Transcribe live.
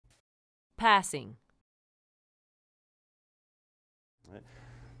Passing. A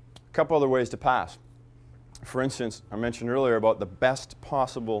couple other ways to pass. For instance, I mentioned earlier about the best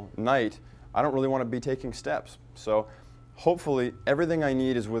possible night. I don't really want to be taking steps. So hopefully everything I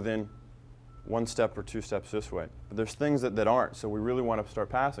need is within 1 step or 2 steps this way. But there's things that aren't, so we really want to start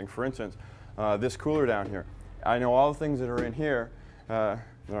passing. For instance, this cooler down here. I know all the things that are in here. They're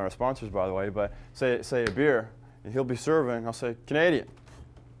our sponsors, by the way, but say a beer, and he'll be serving, I'll say, Canadian.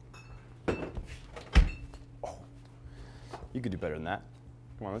 Oh, you could do better than that.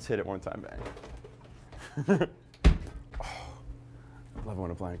 Come on, let's hit it one time, bang. Oh, I love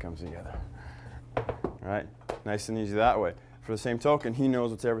when a plan comes together. All right, nice and easy that way. For the same token, he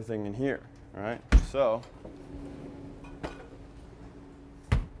knows what's everything in here. All right, so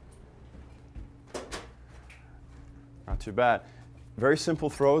not too bad. Very simple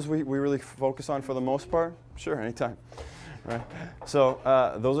throws we really focus on for the most part. Sure, anytime. Right. So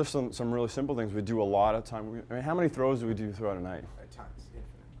those are some really simple things we do a lot of time. I mean, how many throws do we do throughout a night? Tons, infinite.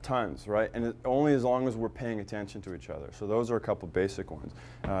 Tons, right? And only as long as we're paying attention to each other. So those are a couple basic ones.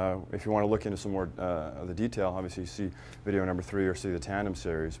 If you want to look into some more of the detail, obviously you see video number 3 or see the tandem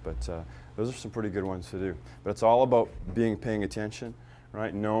series. But those are some pretty good ones to do. But it's all about paying attention,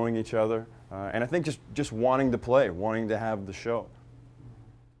 right? Knowing each other, and I think just wanting to play, wanting to have the show.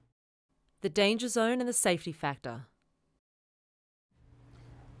 The danger zone and the safety factor.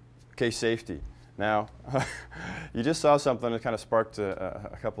 Okay, safety. Now, you just saw something that kind of sparked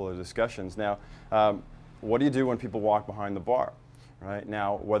a couple of discussions. Now, what do you do when people walk behind the bar? Right?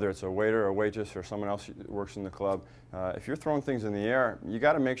 Now, whether it's a waiter or a waitress or someone else who works in the club, if you're throwing things in the air, you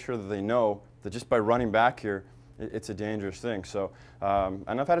got to make sure that they know that just by running back here, it's a dangerous thing. So,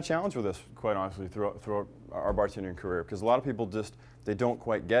 and I've had a challenge with this, quite honestly, throughout our bartending career, because a lot of people they don't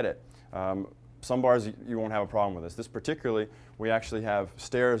quite get it. Some bars you won't have a problem with this. This particularly, we actually have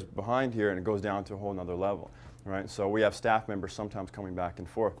stairs behind here and it goes down to a whole nother level, right? So we have staff members sometimes coming back and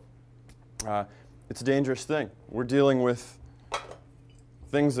forth. It's a dangerous thing. We're dealing with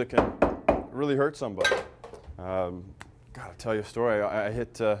things that can really hurt somebody. Gotta tell you a story. I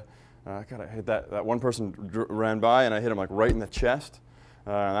hit that one person ran by and I hit him like right in the chest.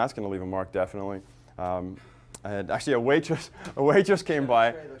 And that's gonna leave a mark definitely. I had actually a waitress came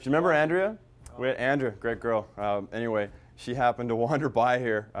by. Do you remember Andrea? We had Andrea, great girl. Anyway, she happened to wander by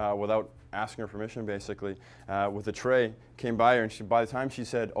here without asking her permission, basically, with a tray. Came by her, and by the time she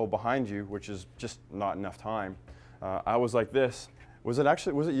said, "Oh, behind you," which is just not enough time, I was like this. Was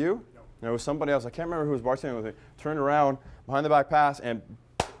it you? No, it was somebody else. I can't remember who was bartending with me. Turned around, behind the back pass, and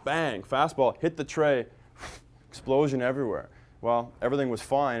bang, fastball, hit the tray, explosion everywhere. Well, everything was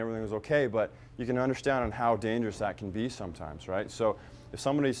fine, everything was okay, but you can understand on how dangerous that can be sometimes, right? So if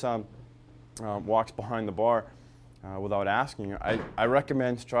somebody walks behind the bar without asking, I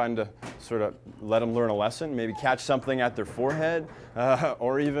recommend trying to sort of let them learn a lesson, maybe catch something at their forehead,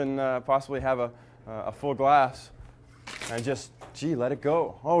 or even possibly have a full glass and just, gee, let it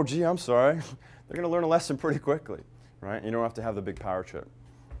go. Oh, gee, I'm sorry. They're going to learn a lesson pretty quickly, right? You don't have to have the big power trip.